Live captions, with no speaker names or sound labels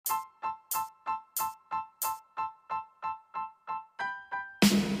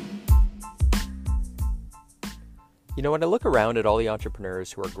You know, when I look around at all the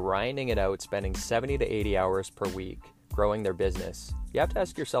entrepreneurs who are grinding it out, spending 70 to 80 hours per week growing their business, you have to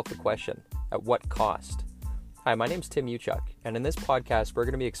ask yourself the question, at what cost? Hi, my name's Tim Uchuk, and in this podcast, we're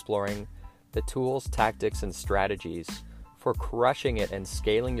going to be exploring the tools, tactics, and strategies for crushing it and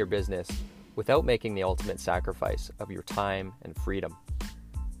scaling your business without making the ultimate sacrifice of your time and freedom.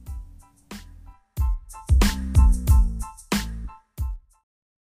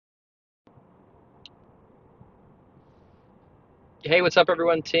 Hey, what's up,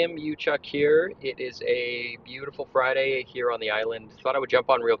 everyone? Tim Uchuk here. It is a beautiful Friday here on the island. Thought I would jump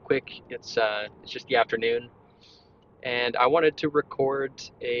on real quick. It's just the afternoon, and I wanted to record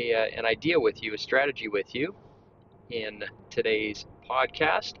an idea with you, a strategy with you, in today's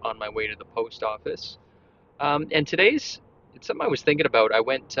podcast on my way to the post office. And it's something I was thinking about. I've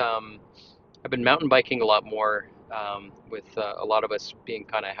been mountain biking a lot more. With a lot of us being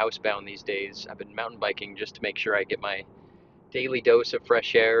kind of housebound these days, I've been mountain biking just to make sure I get my daily dose of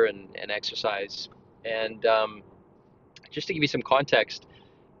fresh air and exercise. And just to give you some context,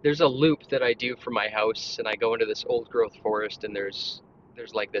 there's a loop that I do from my house, and I go into this old growth forest, and there's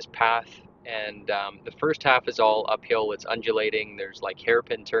like this path, and the first half is all uphill. It's undulating. There's like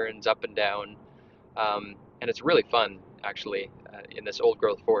hairpin turns up and down, and it's really fun actually in this old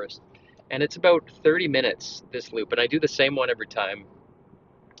growth forest. And it's about 30 minutes this loop, and I do the same one every time.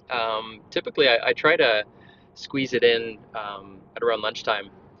 Typically, I try to squeeze it in at around lunchtime.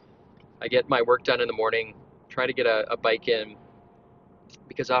 I get my work done in the morning, try to get a bike in,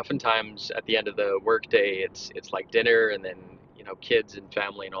 because oftentimes at the end of the workday, it's like dinner and then kids and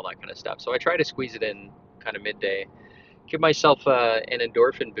family and all that kind of stuff. So I try to squeeze it in kind of midday, give myself an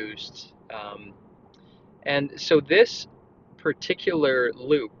endorphin boost. And so this particular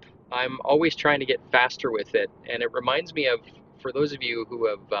loop, I'm always trying to get faster with it, and it reminds me of, for those of you who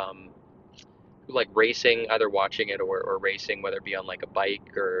have who like racing, either watching it or racing, whether it be on like a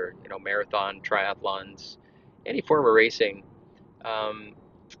bike or marathon, triathlons, any form of racing. Um,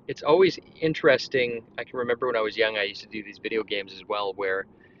 it's always interesting. I can remember when I was young, I used to do these video games as well, where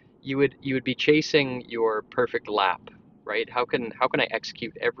you would be chasing your perfect lap, right? How can I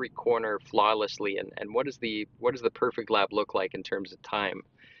execute every corner flawlessly, and what does the perfect lap look like in terms of time?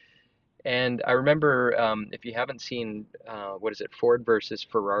 And I remember, if you haven't seen, what is it, Ford versus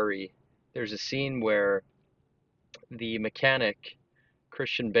Ferrari, there's a scene where the mechanic,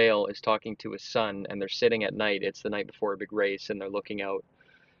 Christian Bale, is talking to his son, and they're sitting at night. It's the night before a big race, and they're looking out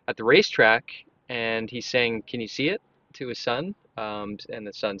at the racetrack, and he's saying, "Can you see it?" to his son. And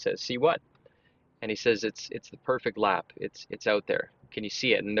the son says, "See what?" And he says, "It's the perfect lap. It's out there. Can you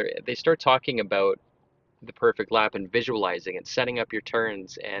see it?" And they start talking about the perfect lap and visualizing and setting up your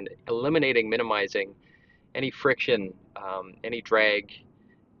turns and eliminating, minimizing any friction, any drag,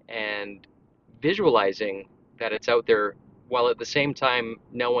 and visualizing that it's out there, while at the same time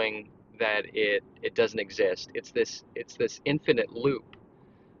knowing that it doesn't exist. It's this infinite loop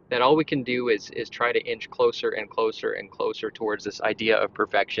that all we can do is try to inch closer and closer and closer towards this idea of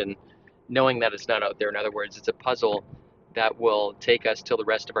perfection, knowing that it's not out there. In other words, it's a puzzle that will take us till the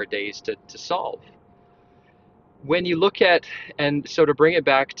rest of our days to solve. When you look at, and so to bring it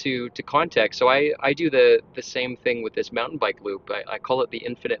back to context, so I do the same thing with this mountain bike loop. I call it the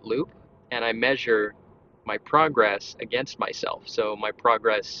infinite loop, and I measure my progress against myself. So my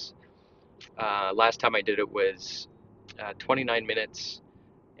progress, last time I did it was 29 minutes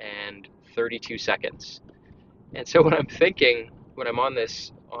and 32 seconds. And so what I'm thinking when I'm on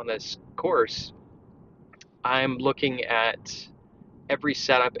this course, I'm looking at every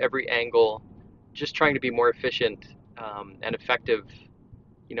setup, every angle, just trying to be more efficient and effective,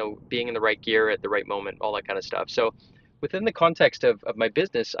 being in the right gear at the right moment, all that kind of stuff. So within the context of my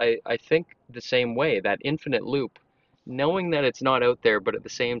business, I think the same way, that infinite loop, knowing that it's not out there, but at the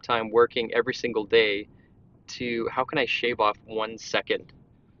same time working every single day to, how can I shave off 1 second?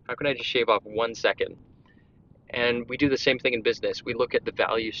 How can I just shave off 1 second? And we do the same thing in business. We look at the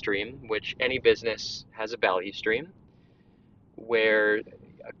value stream, which any business has a value stream, where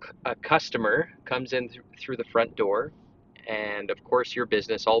a customer comes in through the front door. And of course, your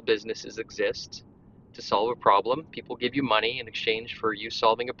business, all businesses exist to solve a problem. People give you money in exchange for you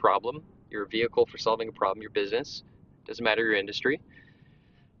solving a problem. You're a vehicle for solving a problem, your business. Doesn't matter your industry.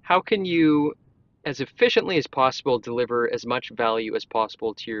 How can you, as efficiently as possible, deliver as much value as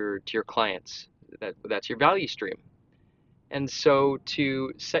possible to your clients? That's your value stream. And so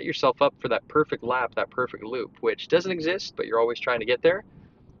to set yourself up for that perfect lap, that perfect loop, which doesn't exist, but you're always trying to get there,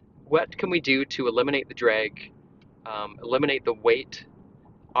 what can we do to eliminate the drag, eliminate the weight,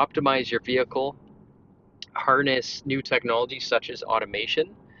 optimize your vehicle, harness new technology such as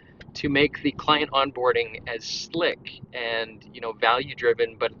automation, to make the client onboarding as slick and value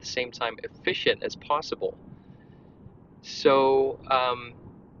driven, but at the same time efficient as possible. So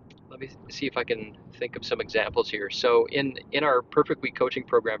let me see if I can think of some examples here. So in our Perfect Week coaching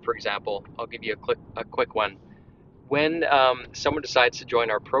program, for example, I'll give you a quick one. When someone decides to join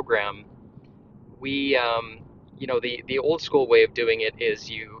our program, we the old school way of doing it is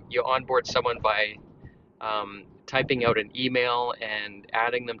you onboard someone by typing out an email and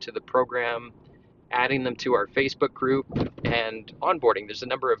adding them to the program, adding them to our Facebook group, and onboarding. There's a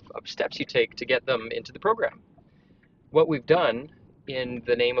number of steps you take to get them into the program. What we've done in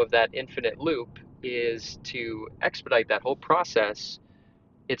the name of that infinite loop is to expedite that whole process.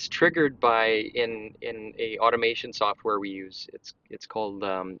 It's triggered by in a automation software we use. It's called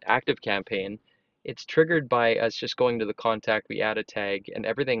ActiveCampaign. It's triggered by us just going to the contact, we add a tag, and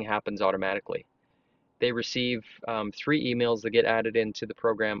everything happens automatically. They receive 3 emails that get added into the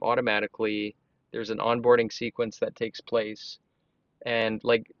program automatically. There's an onboarding sequence that takes place, and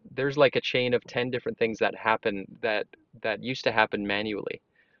there's like a chain of 10 different things that happen that used to happen manually.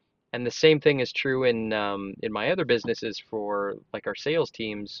 And the same thing is true in my other businesses for like our sales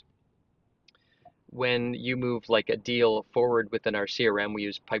teams. When you move like a deal forward within our CRM, we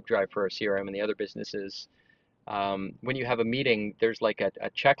use Pipedrive for our CRM and the other businesses. When you have a meeting, there's like a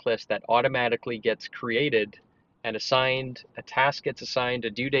checklist that automatically gets created and assigned, a task gets assigned, a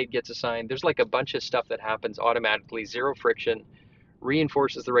due date gets assigned. There's like a bunch of stuff that happens automatically, zero friction,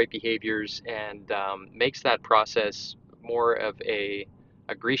 reinforces the right behaviors, and makes that process more of a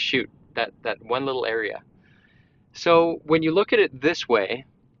grease shoot, that one little area. So when you look at it this way,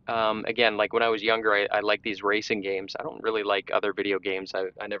 again, like when I was younger, I like these racing games. I don't really like other video games.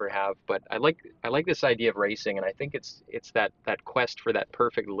 I never have, but I like this idea of racing, and I think it's that quest for that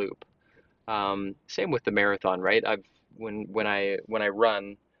perfect loop. Same with the marathon, right? When I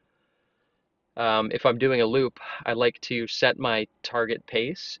run, if I'm doing a loop, I like to set my target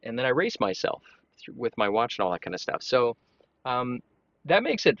pace, and then I race myself with my watch and all that kind of stuff. So that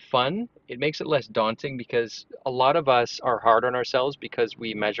makes it fun. It makes it less daunting because a lot of us are hard on ourselves because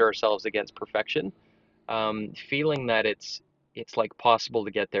we measure ourselves against perfection, feeling that it's like possible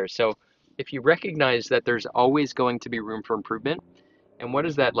to get there. So if you recognize that there's always going to be room for improvement, and what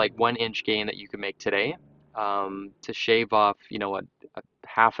is that like 1-inch gain that you can make today to shave off, a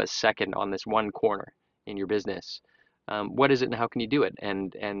half a second on this one corner in your business? What is it and how can you do it?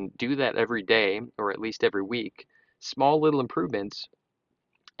 And do that every day or at least every week. Small little improvements,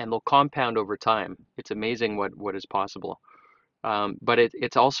 and they'll compound over time. It's amazing what is possible. But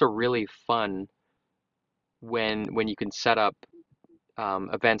it's also really fun when you can set up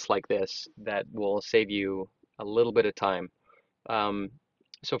events like this that will save you a little bit of time.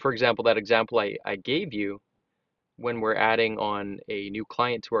 So for example, that example I gave you, when we're adding on a new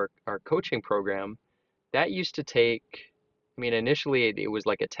client to our coaching program, that used to take, initially it was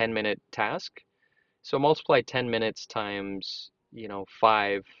like a 10-minute task. So multiply 10 minutes times,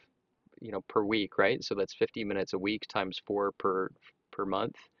 5, per week, right? So that's 50 minutes a week times 4 per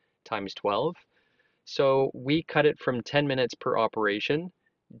month times 12. So we cut it from 10 minutes per operation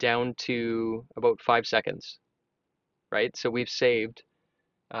down to about 5 seconds, right? So we've saved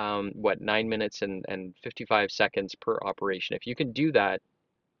 9 minutes and 55 seconds per operation. If you can do that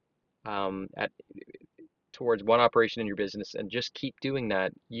towards one operation in your business and just keep doing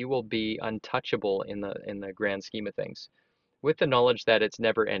that, you will be untouchable in the grand scheme of things, with the knowledge that it's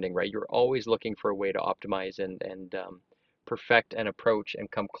never ending, right? You're always looking for a way to optimize and perfect an approach and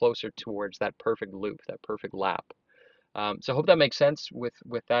come closer towards that perfect loop, that perfect lap. So I hope that makes sense with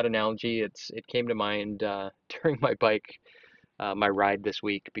that analogy. It came to mind during my ride this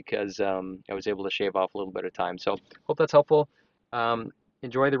week because I was able to shave off a little bit of time. So hope that's helpful.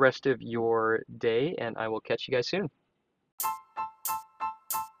 Enjoy the rest of your day, and I will catch you guys soon.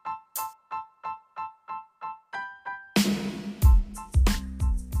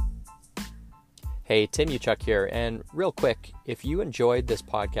 Hey, Tim Uchuk here, and real quick, if you enjoyed this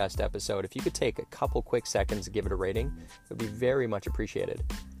podcast episode, if you could take a couple quick seconds to give it a rating, it would be very much appreciated.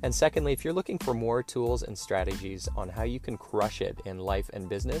 And secondly, if you're looking for more tools and strategies on how you can crush it in life and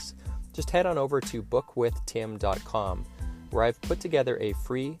business, just head on over to bookwithtim.com, where I've put together a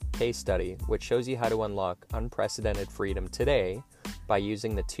free case study which shows you how to unlock unprecedented freedom today by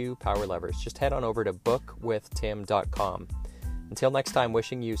using the 2 power levers. Just head on over to bookwithtim.com. Until next time,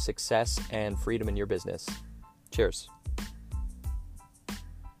 wishing you success and freedom in your business. Cheers.